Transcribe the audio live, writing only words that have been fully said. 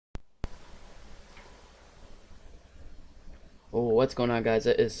Oh, what's going on, guys?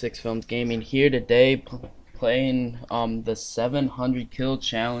 It is Six Films Gaming here today, playing the 700 kill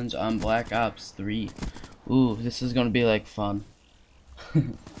challenge on Black Ops 3. Ooh, this is gonna be like fun.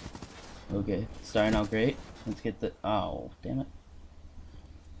 Okay, starting out great. Let's get the damn it.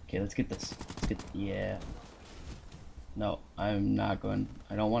 Okay, let's get this. Yeah. No, I'm not going.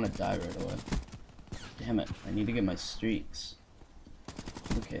 I don't want to die right away. Damn it! I need to get my streaks.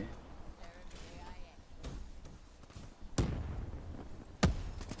 Okay.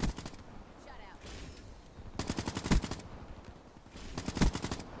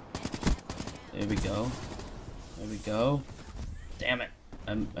 There we go. There we go. Damn it.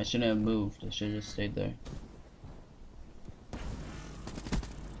 I shouldn't have moved. I should have just stayed there.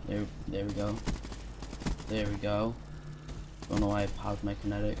 There we go. There we go. Don't know why I popped my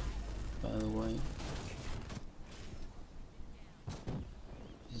kinetic, by the way.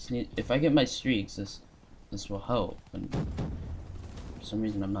 If I get my streaks, this will help. And for some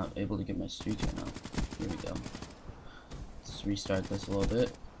reason, I'm not able to get my streaks right now. Here we go. Let's restart this a little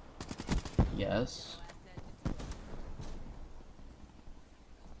bit. Yes.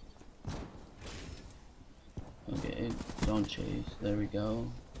 Okay, don't chase. There we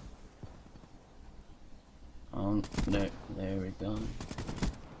go. There we go.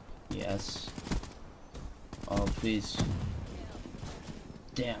 Yes. Oh, please.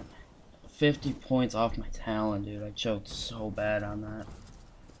 Damn. 50 points off my talent, dude. I choked so bad on that.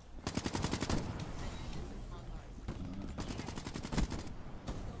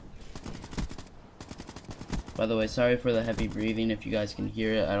 By the way, sorry for the heavy breathing if you guys can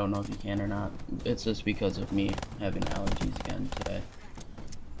hear it. I don't know if you can or not. It's just because of me having allergies again today.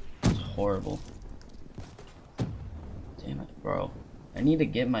 It's horrible. Damn it, bro. I need to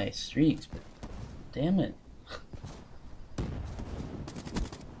get my streaks, but damn it.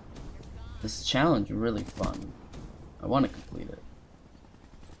 This challenge is really fun. I want to complete it.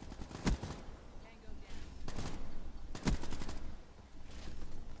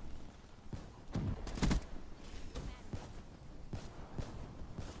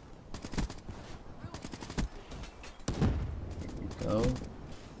 Here we go.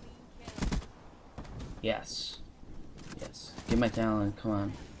 Yes. Yes. Get my talent, come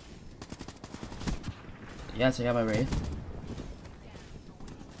on. Yes, I got my wraith.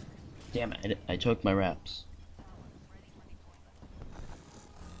 Damn it, I took my reps.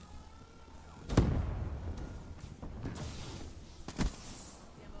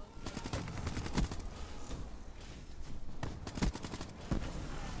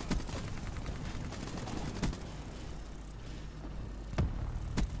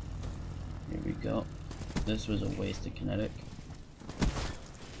 Here we go. This was a waste of kinetic.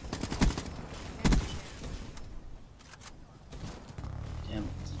 Damn it.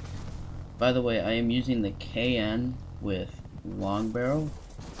 By the way, I am using the KN with long barrel,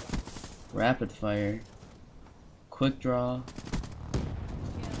 rapid fire, quick draw,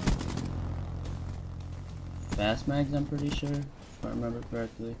 fast mags, I'm pretty sure, if I remember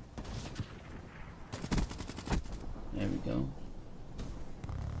correctly. There we go.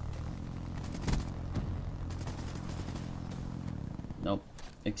 Nope,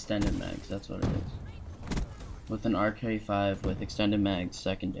 extended mags, that's what it is. With an RK5 with extended mags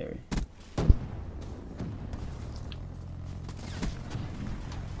secondary.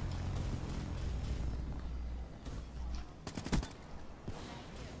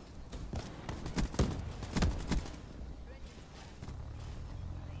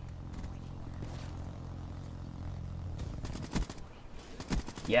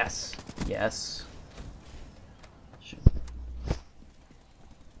 Yes, yes. Sure.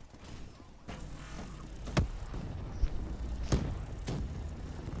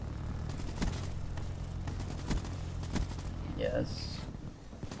 Yes.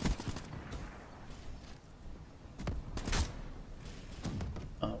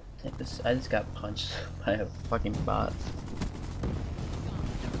 Oh, take this. I just got punched by a fucking bot.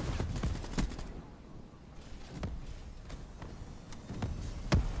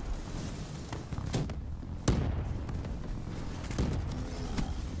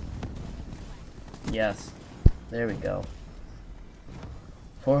 Yes. There we go.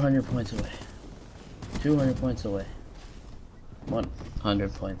 400 points away. 200 points away.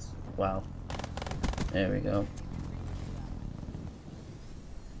 100 points. Wow. There we go.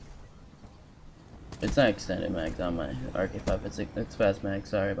 It's not extended mags on my RK5. It's fast mag.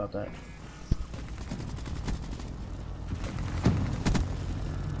 Sorry about that.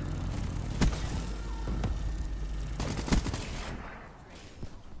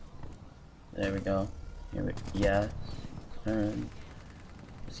 There we go. Yes. Turn.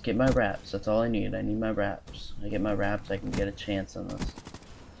 Just get my wraps. That's all I need. I need my wraps. I get my wraps, I can get a chance on this.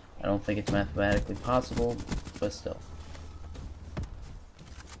 I don't think it's mathematically possible, but still.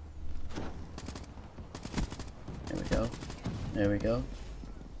 There we go. There we go.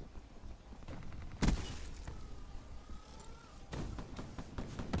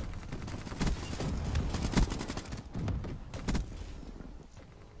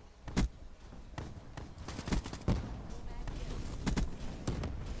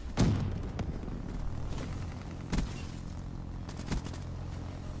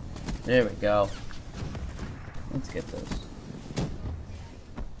 There we go. Let's get this.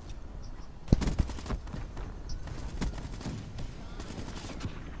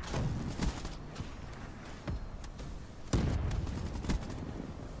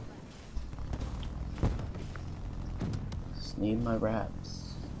 Just need my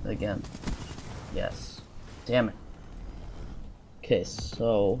wraps. Again. Yes. Damn it. Okay,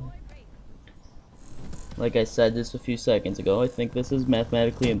 so like I said just a few seconds ago, I think this is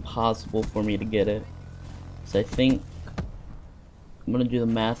mathematically impossible for me to get it. So I think I'm gonna do the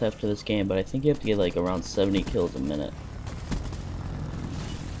math after this game, but I think you have to get like around 70 kills a minute.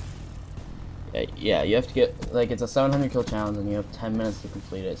 Yeah, you have to get, like, it's a 700 kill challenge and you have 10 minutes to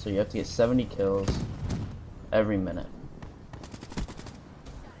complete it, so you have to get 70 kills every minute.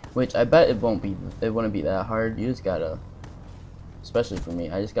 Which I bet it wouldn't be that hard. You just gotta, especially for me,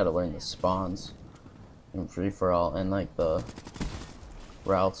 I just gotta learn the spawns and free-for-all and like the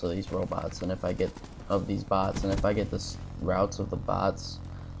routes of these robots, and if I get of these bots, and if I get the routes of the bots,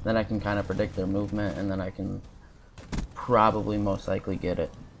 then I can kind of predict their movement, and then I can probably most likely get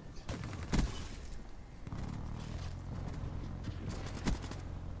it.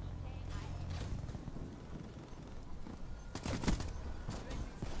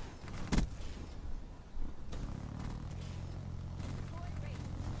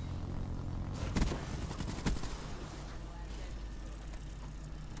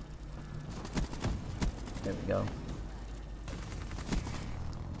 There we go.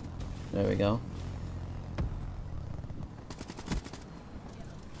 There we go.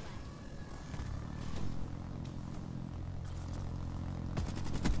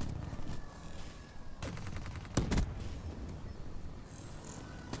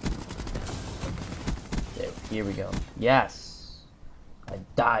 Here we go. Yes! I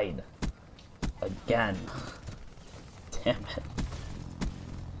died. Again. Damn it.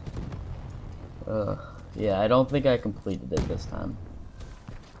 Yeah, I don't think I completed it this time.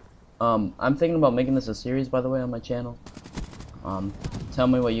 I'm thinking about making this a series, by the way, on my channel. Tell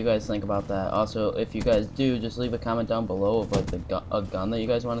me what you guys think about that. Also, if you guys do, just leave a comment down below of like a gun that you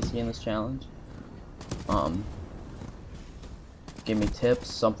guys want to see in this challenge. Give me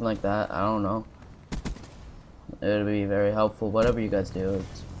tips, something like that. I don't know. It would be very helpful. Whatever you guys do,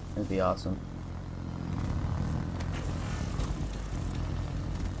 it'd be awesome.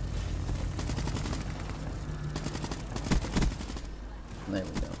 There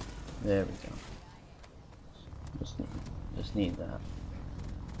we go. There we go. Just need that.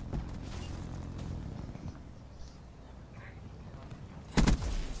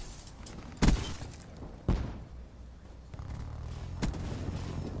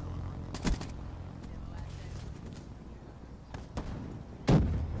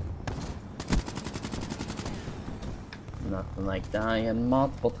 Nothing like dying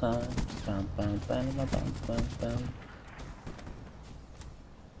multiple times. Bum, bum, bum, bum, bum, bum, bum.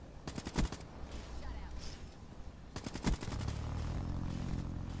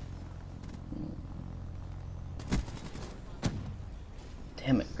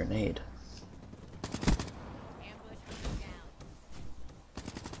 Damn it, grenade.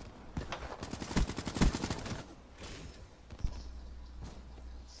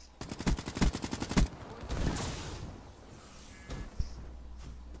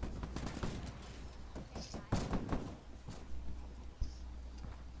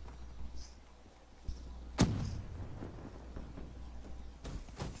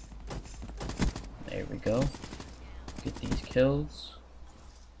 There we go. Get these kills.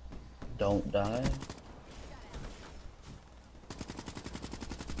 Don't die.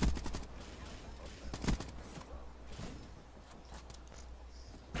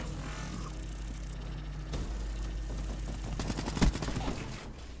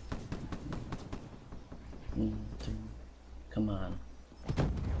 Come on.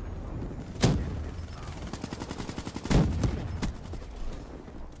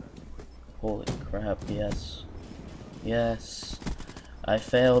 Holy crap, yes. Yes. I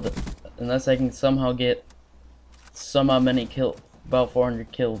failed. Unless I can somehow get many kills, about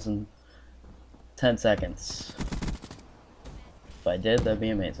 400 kills in 10 seconds. If I did, that'd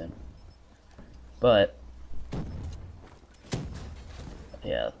be amazing. But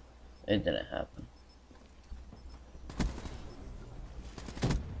yeah, it didn't happen.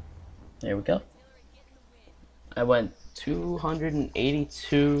 There we go. I went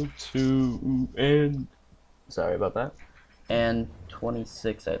 282 to and sorry about that. And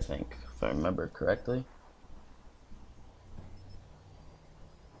 26, I think, if I remember correctly.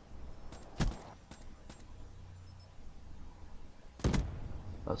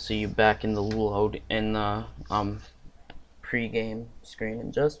 I'll see you back in the load in the pre-game screen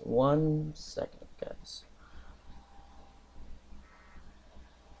in just 1 second, guys.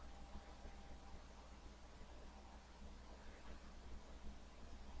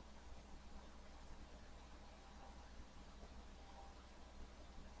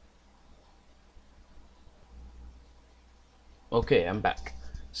 Okay, I'm back.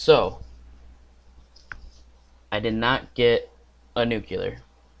 So, I did not get a nuclear.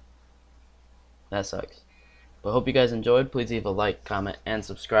 That sucks. But hope you guys enjoyed. Please leave a like, comment, and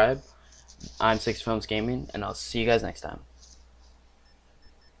subscribe. I'm Six Films Gaming, and I'll see you guys next time.